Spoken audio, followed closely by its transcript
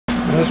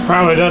This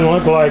probably doesn't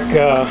look like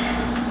the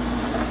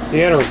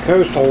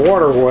intercoastal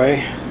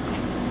waterway.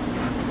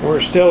 We're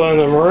still in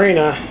the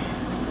marina,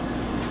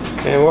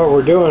 and what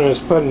we're doing is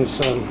putting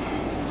some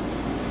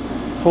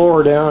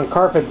floor down,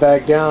 carpet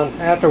back down.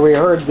 After we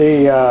heard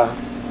the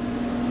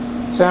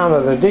sound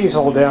of the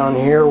diesel down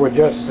here with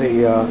just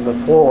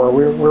the floor,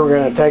 we were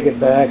going to take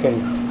it back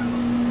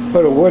and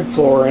put a wood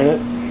floor in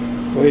it.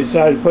 We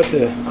decided to put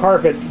the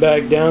carpet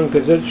back down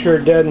because it sure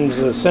deadens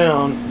the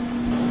sound.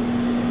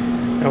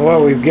 And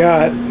what we've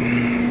got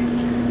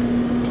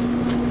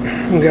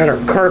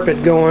our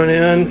carpet going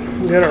in.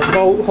 We've got our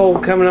bolt hole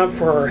coming up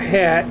for our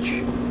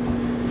hatch.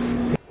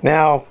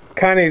 Now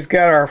Connie's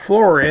got our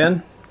floor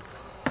in,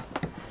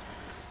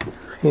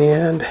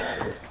 and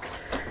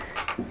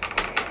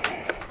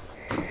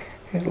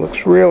it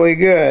looks really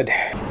good.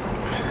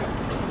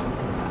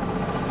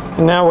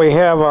 And now we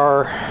have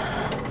our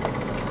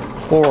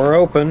floor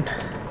open,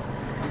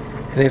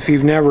 and if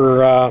you've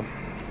never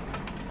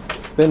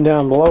been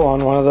down below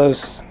on one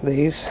of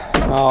these,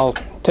 I'll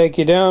take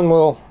you down.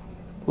 We'll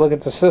look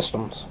at the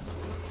systems.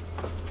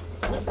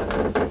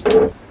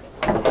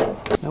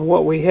 Now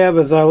what we have,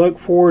 as I look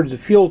forward, is a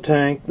fuel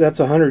tank.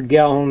 That's a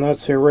 100-gallon.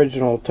 That's the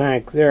original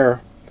tank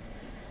there.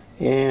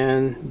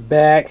 And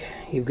back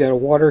you've got a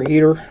water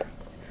heater.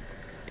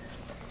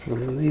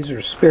 And these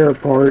are spare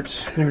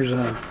parts. There's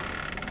a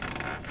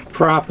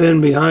prop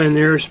in behind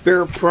there,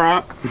 spare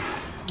prop.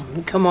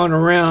 Come on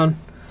around.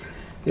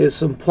 Is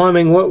some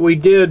plumbing. What we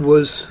did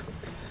was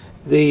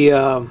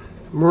the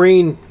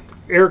marine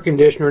air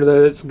conditioner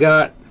that it's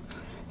got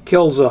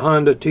kills a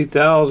Honda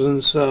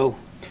 2000, so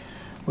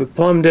we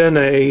plumbed in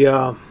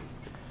a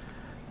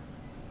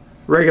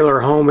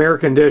regular home air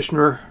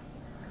conditioner.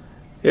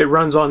 It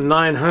runs on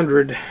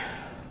 900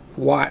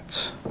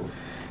 watts,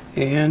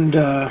 and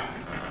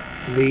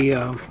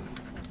the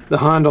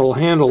Honda will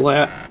handle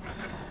that.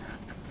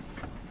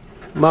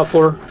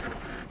 Muffler,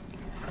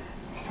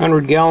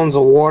 100 gallons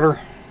of water,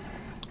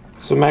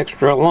 some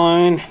extra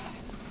line.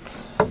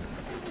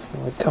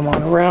 We come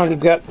on around, you've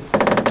got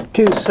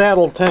two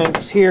saddle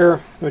tanks here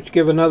which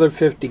give another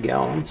 50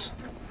 gallons.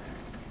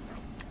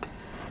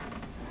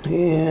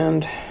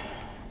 And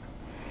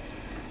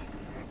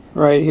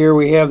right here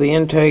we have the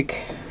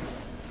intake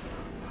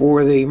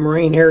for the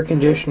marine air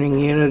conditioning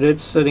unit.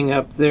 It's sitting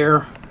up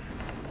there.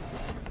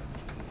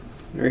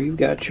 There you've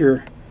got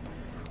your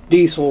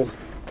diesel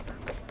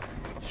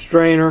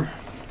strainer,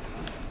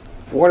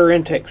 water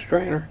intake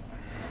strainer,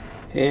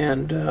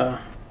 and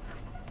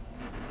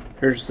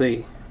there's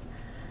the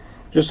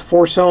just a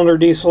 4-cylinder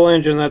diesel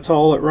engine. That's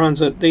all that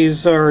runs it.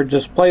 These are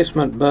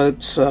displacement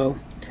boats, so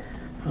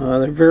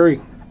they're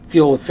very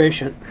fuel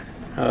efficient.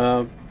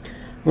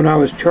 When I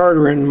was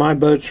chartering, my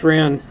boats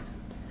ran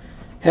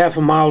half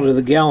a mile to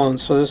the gallon,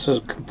 so this is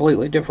a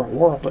completely different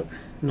world at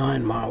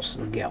 9 miles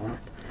to the gallon.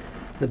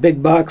 The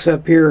big box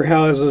up here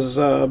houses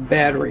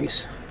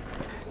batteries.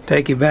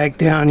 Take you back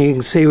down, you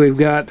can see we've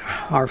got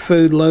our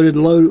food loaded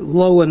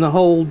low in the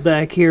hold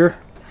back here.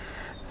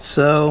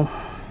 So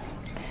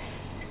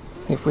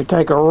if we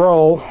take a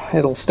roll,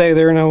 it'll stay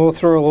there, and then we'll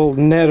throw a little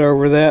net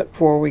over that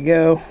before we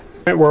go.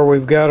 Where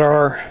we've got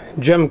our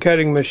gem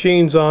cutting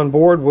machines on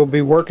board, we'll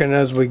be working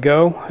as we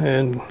go,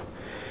 and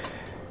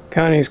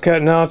Connie's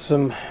cutting out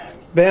some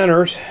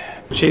banners.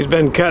 She's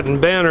been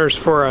cutting banners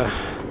for a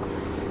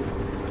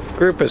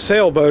group of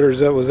sailboaters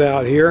that was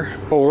out here.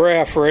 Full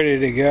raft ready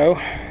to go,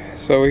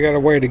 so we got a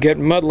way to get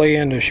Mudley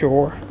into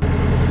shore.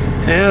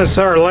 And it's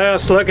our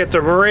last look at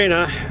the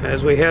marina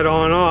as we head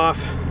on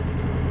off.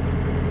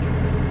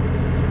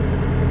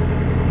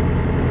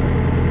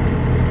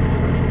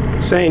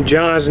 St.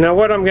 John's. Now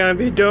what I'm going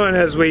to be doing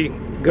as we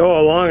go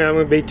along, I'm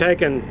going to be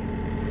taking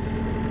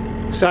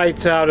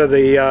sites out of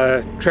the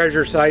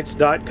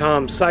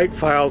treasuresites.com site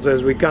files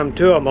as we come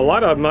to them. A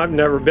lot of them I've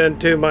never been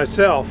to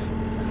myself.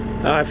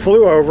 I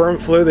flew over them,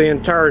 flew the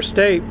entire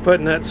state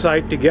putting that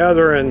site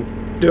together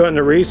and doing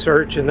the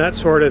research and that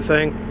sort of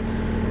thing.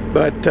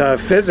 But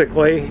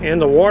physically in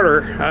the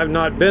water, I've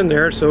not been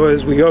there, so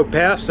as we go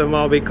past them,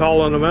 I'll be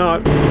calling them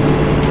out.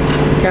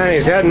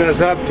 Connie's heading us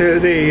up to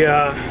the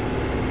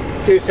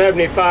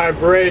 275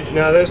 bridge.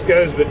 Now this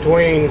goes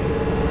between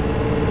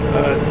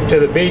to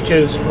the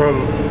beaches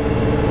from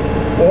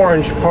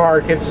Orange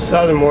Park. It's the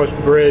southernmost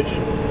bridge,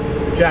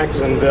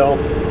 Jacksonville.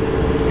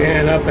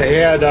 And up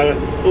ahead, I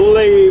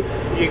believe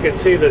you can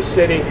see the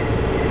city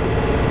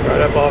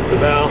right up off the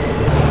bow.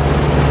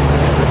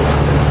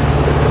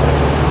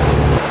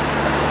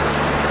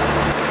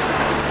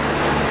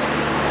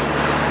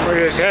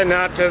 We're just heading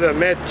out to the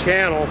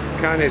mid-channel.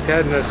 Connie's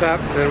heading us up,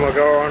 then we'll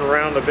go on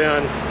around the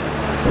bend.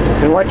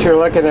 And what you're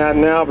looking at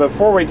now,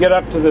 before we get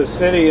up to the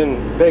city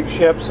and big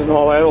ships and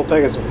all that, it'll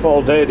take us a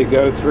full day to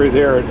go through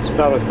there. It's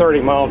about a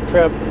 30-mile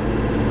trip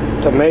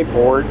to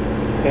Mayport,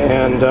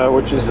 and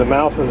which is the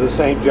mouth of the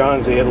St.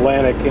 John's, the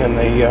Atlantic, and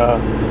the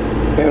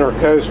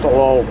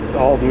Intercoastal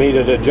all meet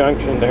at a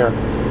junction there.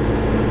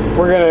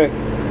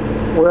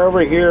 We're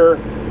over here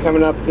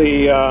coming up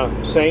the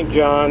St.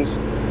 John's,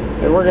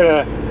 and we're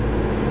gonna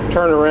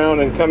turn around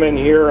and come in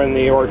here in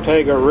the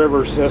Ortega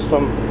River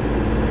system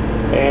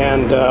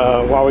And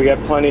while we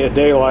got plenty of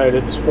daylight,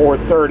 it's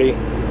 4:30,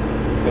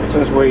 and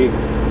since we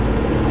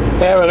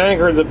haven't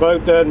anchored the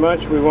boat that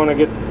much, we want to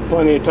get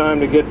plenty of time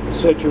to get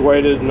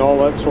situated and all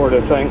that sort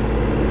of thing.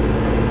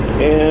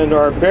 And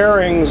our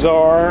bearings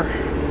are,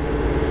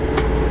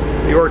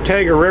 the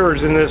Ortega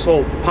River's in this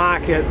little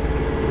pocket,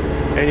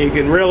 and you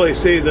can really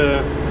see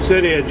the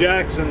city of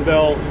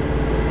Jacksonville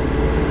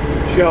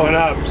showing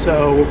up.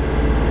 So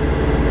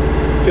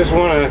just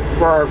want to,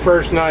 for our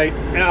first night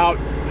out,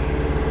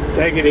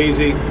 take it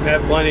easy,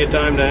 have plenty of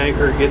time to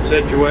anchor, get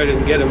situated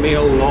and get a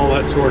meal and all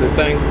that sort of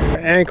thing.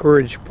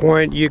 Anchorage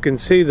point, you can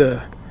see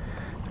the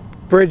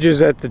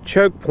bridges at the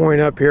choke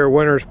point up here,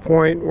 Winter's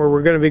Point, where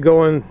we're going to be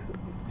going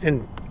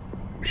in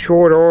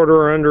short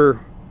order under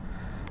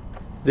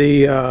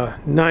the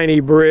 90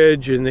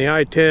 bridge and the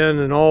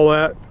I-10 and all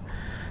that.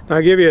 And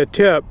I'll give you a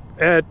tip.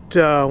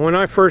 When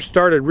I first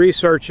started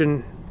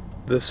researching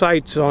the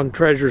sites on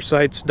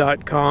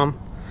treasuresites.com,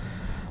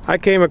 I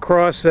came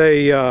across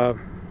an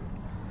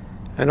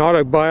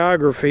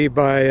autobiography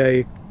by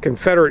a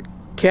Confederate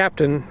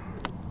captain,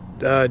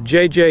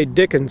 J.J.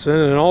 Dickinson,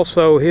 and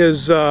also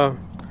his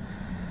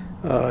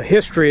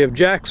history of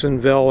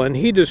Jacksonville, and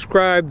he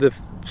described the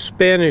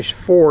Spanish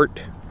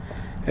fort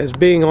as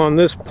being on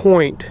this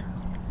point.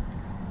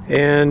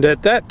 And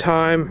at that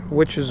time,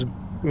 which is,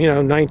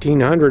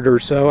 1900 or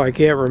so, I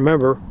can't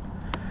remember,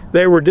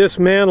 they were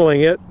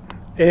dismantling it,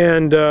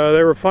 and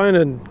they were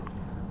finding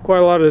quite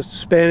a lot of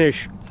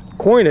Spanish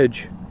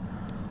coinage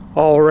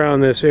all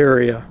around this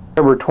area.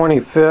 October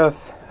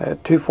 25th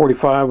at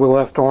 2:45 we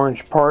left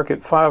Orange Park.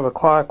 At 5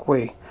 o'clock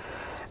we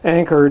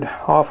anchored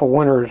off of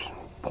Winter's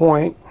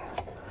Point,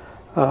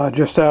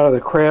 just out of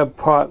the crab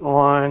pot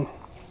line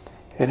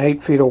in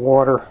 8 feet of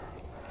water.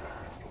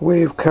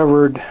 We've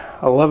covered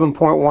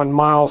 11.1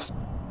 miles.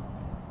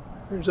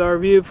 Here's our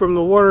view from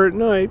the water at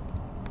night.